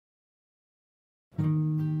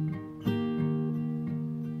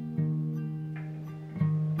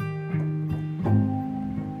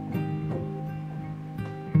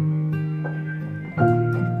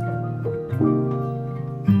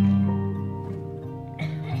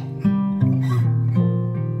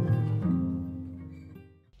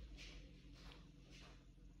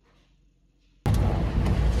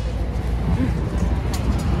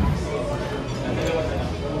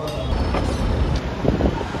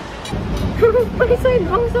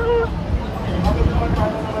Pag-sidewalk sa ka.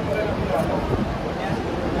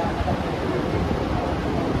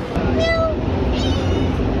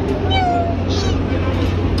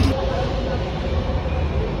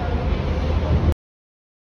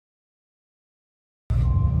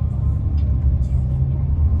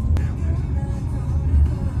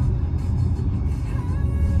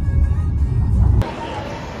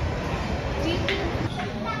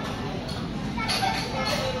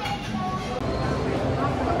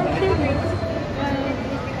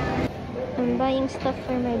 I'm buying stuff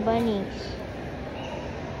for my bunnies.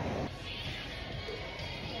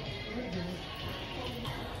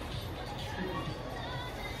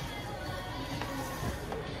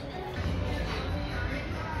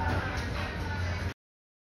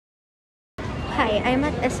 Hi, I'm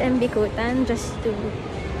at SM Bikutan just to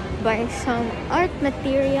buy some art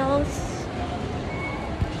materials.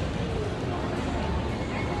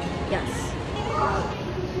 Yes.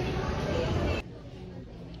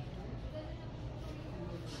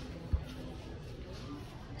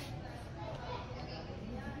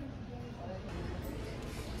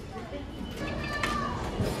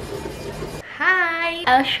 Hi!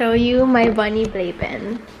 I'll show you my bunny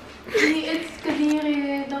playpen. It's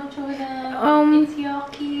Kadiri. Don't show them. It's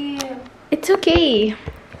yucky. It's okay.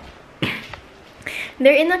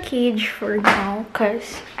 They're in a cage for now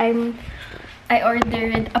because I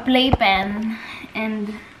ordered a playpen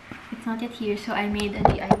and it's not yet here, so I made a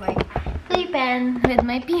DIY playpen with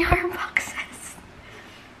my PR boxes.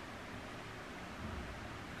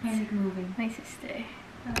 Why is it moving? My sister.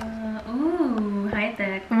 Ooh, high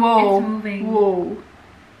tech. Whoa. It's moving. Whoa.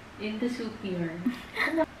 In the soup here.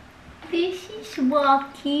 This is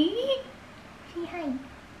Walkie. Say hi.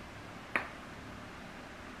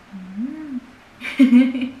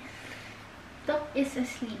 Top is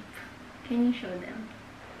asleep. Can you show them?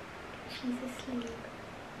 She's asleep.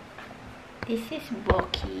 This is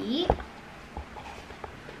Boki.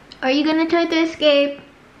 Are you gonna try to escape?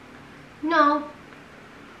 No.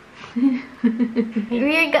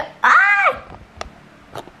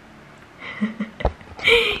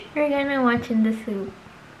 We're gonna watch in the soup.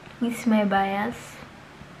 Is my bias?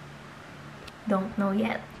 Don't know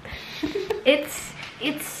yet. It's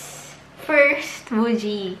first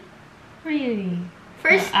Wuji. Really?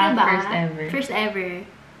 First, Ah, diba? first ever. First ever.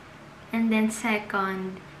 And then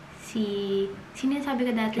second, sino yung sabi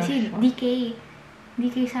ko dati? Si Joshua. DK.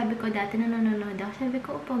 DK sabi ko dati, nanonood ako. Sabi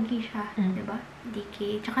ko, pogi siya. Diba?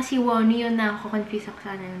 DK. Tsaka si Wonu yun na ako. Confuse ako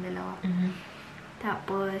sana yung dalawa.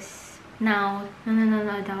 Tapos, now,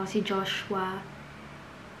 nanonood ako si Joshua,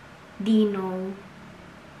 Dino,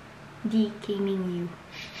 DK Mingyu.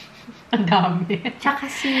 Ang dami. Tsaka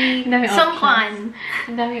si Dami Songkwan.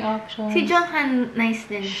 Ang daming options. Si Jonghan, nice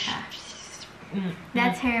din siya.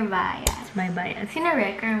 That's her bias. That's my bias. Sino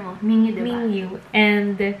wrecker mo? Mingyu, diba? Mingyu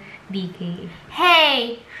and DK.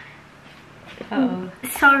 Hey! Uh-oh.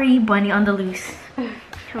 Sorry, bunny on the loose.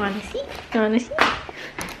 You wanna see? You wanna see?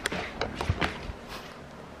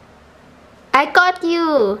 I caught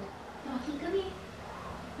you! Boki, come here.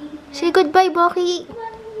 Say goodbye, Boki.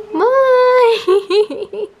 Bye!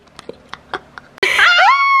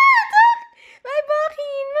 Bye,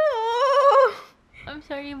 Boki! No! I'm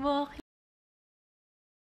sorry, Boki.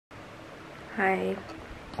 Hi,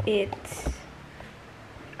 it's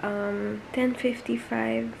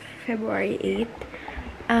 10:55, February 8th.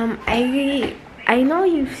 I know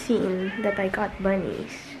you've seen that I got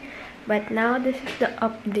bunnies, but now this is the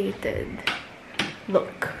updated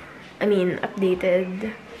look. I mean,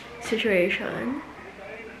 updated situation.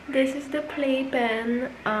 This is the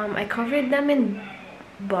playpen. I covered them in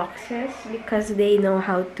boxes because they know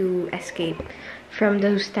how to escape from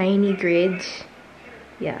those tiny grids.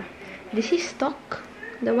 Yeah. This is stock,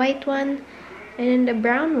 the white one, and then the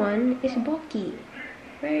brown one is Boki.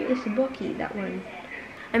 Where is Boki? That one.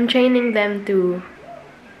 I'm training them to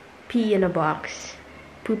pee in a box,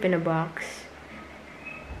 poop in a box.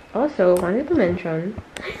 Also, wanted to mention,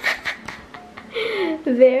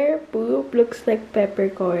 their poop looks like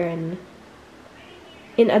peppercorn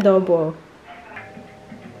in adobo.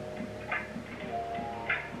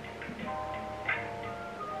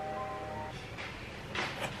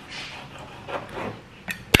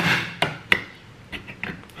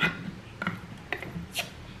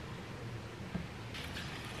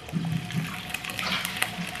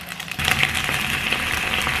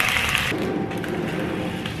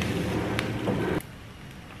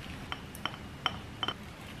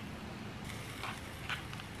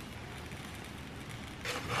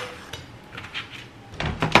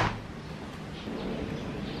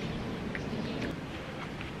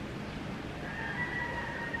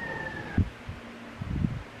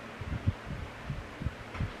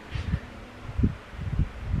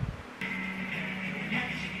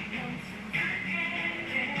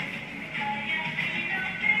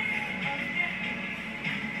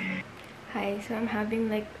 Hi, so I'm having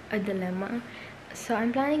like a dilemma. So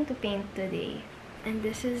I'm planning to paint today, and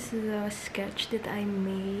this is the sketch that I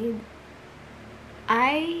made.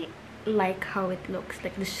 I like how it looks,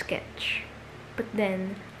 like the sketch, but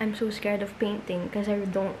then I'm so scared of painting because I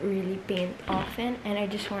don't really paint often and I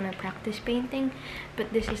just want to practice painting.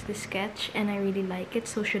 But this is the sketch and I really like it,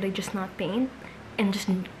 so should I just not paint and just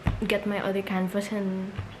get my other canvas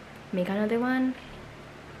and make another one?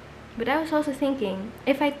 But I was also thinking,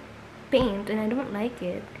 if I paint and I don't like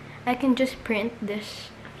it, I can just print this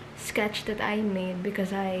sketch that I made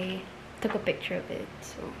because I took a picture of it.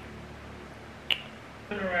 So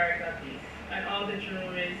and all the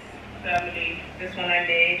jewelry family. This one I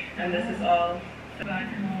made, and this is all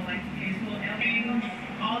like tasteful earrings.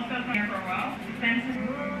 All stuff here for a while.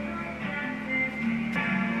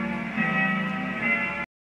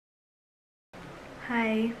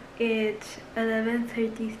 hi, it's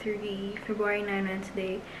 11:33, February 9,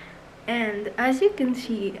 Wednesday, and as you can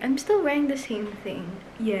see, I'm still wearing the same thing.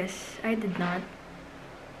 Yes, I did not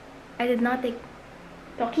take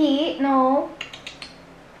Toki, no.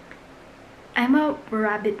 I'm a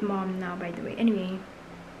rabbit mom now, by the way. Anyway,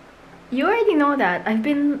 you already know that. I've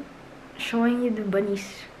been showing you the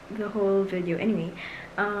bunnies the whole video. Anyway,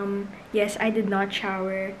 yes, I did not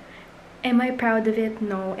shower. Am I proud of it?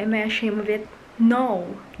 No. Am I ashamed of it?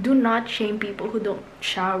 No. Do not shame people who don't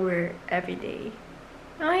shower every day.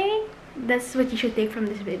 Okay? That's what you should take from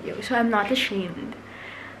this video. So I'm not ashamed,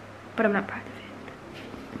 but I'm not proud of it.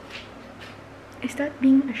 Is that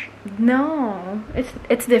being ashamed? No.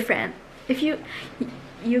 It's different. If you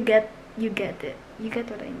get it. You get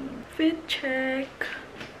what I mean. Fit check.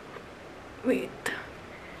 Wait.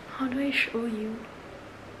 How do I show you?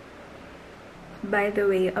 By the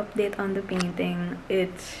way, update on the painting.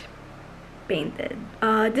 It's painted.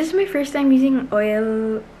 This is my first time using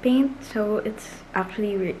oil paint, so it's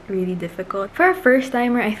actually really difficult. For a first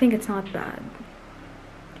timer, I think it's not bad.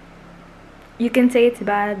 You can say it's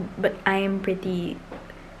bad, but I am pretty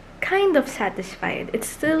kind of satisfied. It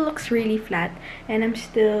still looks really flat and I'm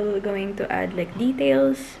still going to add like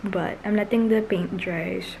details, but I'm letting the paint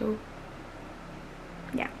dry, so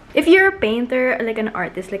yeah. If you're a painter, like an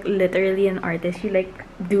artist, like literally an artist, you like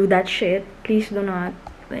do that shit, please do not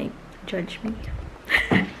like judge me.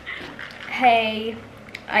 Hey,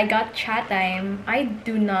 I got cha time. I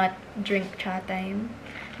do not drink cha time,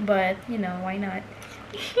 but you know, why not?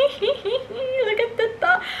 Look at the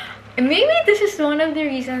top. Maybe this is one of the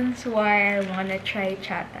reasons why I wanna try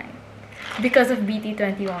chat time, because of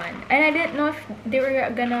BT21, and I didn't know if they were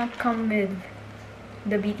gonna come with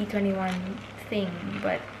the BT21 thing,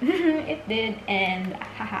 but it did, and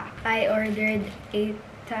haha. I ordered a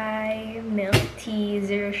Thai milk tea,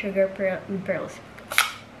 0 sugar pearls.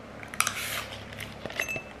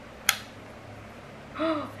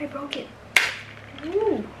 Oh, I broke it.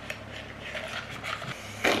 Ooh.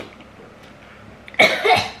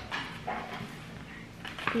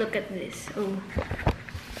 Look at this. Oh.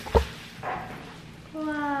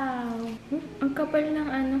 Wow. Ang kapal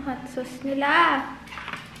ng hot sauce nila.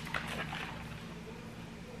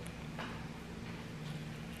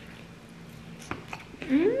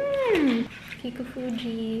 Kiko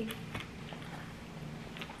Fuji.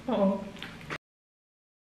 Oh.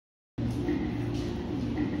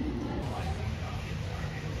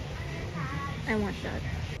 I want that.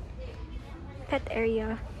 Pet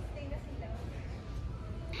area.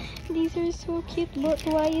 These are so cute, but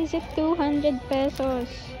why is it 200 pesos?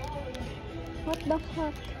 What the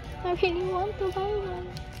fuck? I really want to buy one.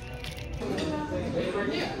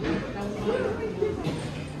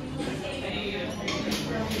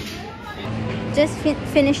 Just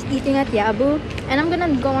finished eating at Yabu, and I'm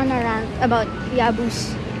gonna go on a rant about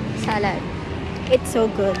Yabu's salad. It's so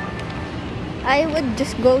good. I would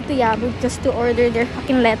just go to Yabu just to order their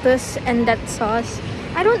fucking lettuce and that sauce.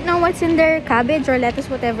 I don't know what's in their cabbage or lettuce,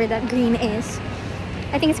 whatever that green is.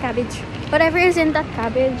 I think it's cabbage. Whatever is in that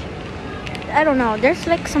cabbage, I don't know. There's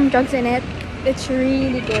like some drugs in it. It's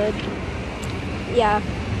really good. Yeah.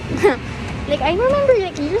 Like I remember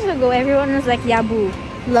like years ago, everyone was like Yabu,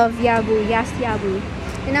 love Yabu, yes Yabu.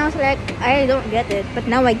 And I was like, I don't get it,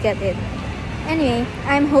 but now I get it. Anyway,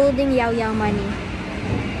 I'm holding Yao Yao money.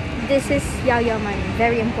 This is Yao Yao money.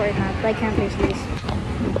 Very important. Like can't lose this.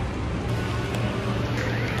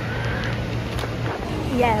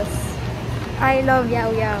 Yes, I love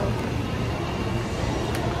Yao Yao.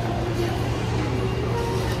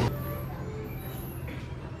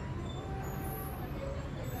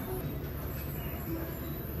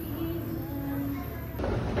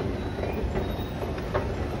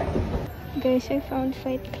 Guys, I found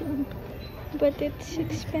Fight Club, but it's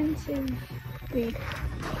expensive. Wait.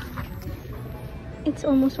 It's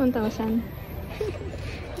almost 1,000.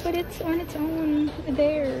 But it's on its own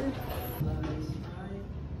there.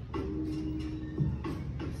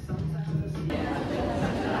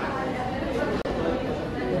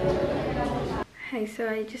 Hi, so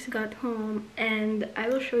I just got home and I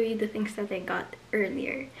will show you the things that I got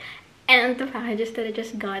earlier and the packages that I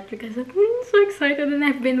just got because I'm so excited and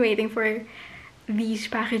I've been waiting for these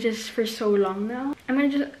packages for so long now. I'm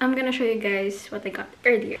gonna show you guys what I got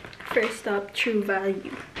earlier. First up, True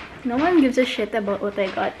Value. No one gives a shit about what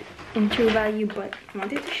I got in True Value, but I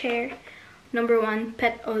wanted to share. Number 1,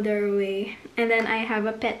 pet odor away, and then I have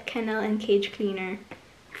a pet kennel and cage cleaner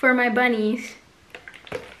for my bunnies.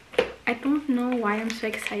 I don't know why I'm so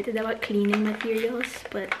excited about cleaning materials,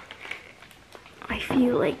 but I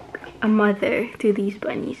feel like a mother to these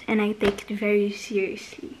bunnies and I take it very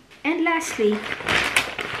seriously. And lastly,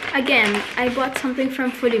 again, I bought something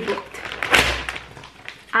from Fully Booked.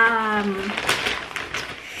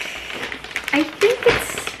 I think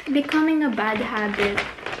it's becoming a bad habit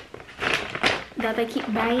that I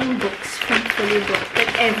keep buying books from Fully Booked,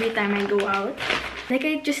 like every time I go out. Like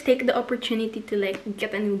I just take the opportunity to like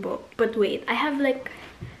get a new book. But wait, I have like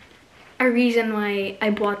a reason why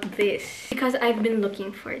I bought this. Because I've been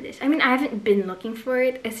looking for this. I mean, I haven't been looking for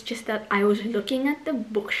it. It's just that I was looking at the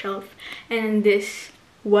bookshelf and this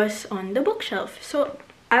was on the bookshelf. So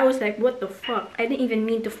I was like, what the fuck? I didn't even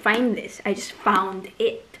mean to find this. I just found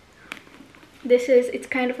it. It's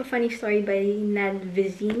kind of a funny story by Nad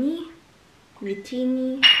Vizzini.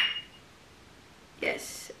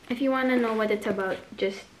 Yes. If you want to know what it's about,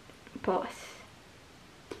 just pause.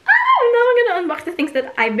 Now I'm gonna unbox the things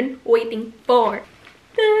that I've been waiting for.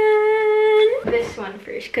 This one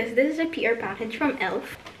first, because this is a PR package from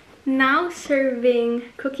Elf. Now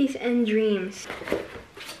serving cookies and dreams.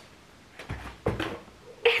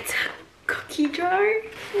 It's a cookie jar.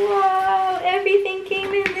 Wow, everything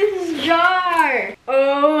came in this jar.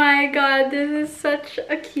 Oh my god, this is such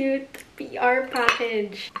a cute PR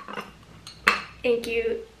package. Thank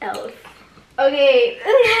you, Elf. Okay,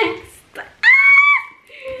 next.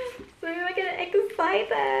 So I'm getting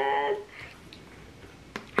excited.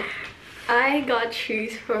 I got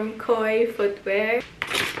shoes from Koi Footwear.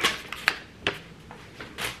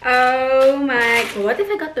 Oh my, what if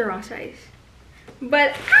I got the wrong size?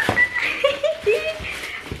 But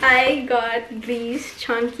I got these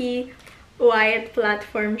chunky white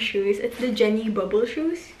platform shoes. It's the Jennie bubble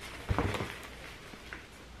shoes.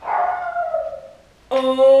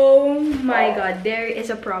 Oh my god, there is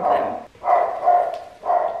a problem.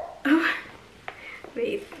 Oh,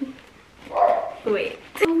 wait.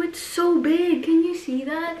 Oh, it's so big. Can you see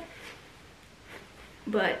that?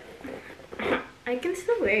 But I can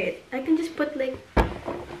still wear it. I can just put like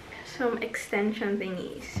some extension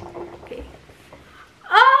thingies. Okay.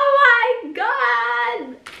 Oh my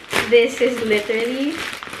god! This is literally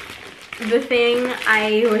the thing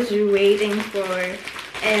I was waiting for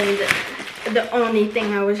and the only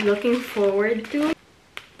thing I was looking forward to.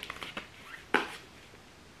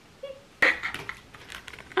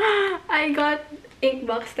 I got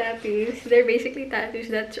inkbox tattoos. They're basically tattoos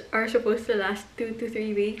that are supposed to last 2 to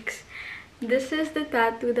 3 weeks. This is the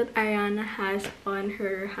tattoo that Ariana has on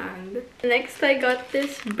her hand. Next, I got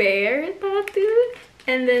this bear tattoo.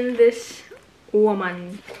 And then this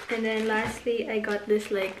woman. And then lastly, I got this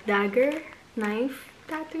like dagger knife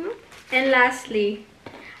tattoo. And lastly,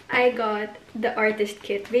 I got the artist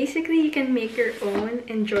kit. Basically, you can make your own,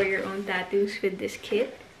 enjoy your own tattoos with this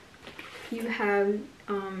kit. You have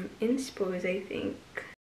inspos, I think.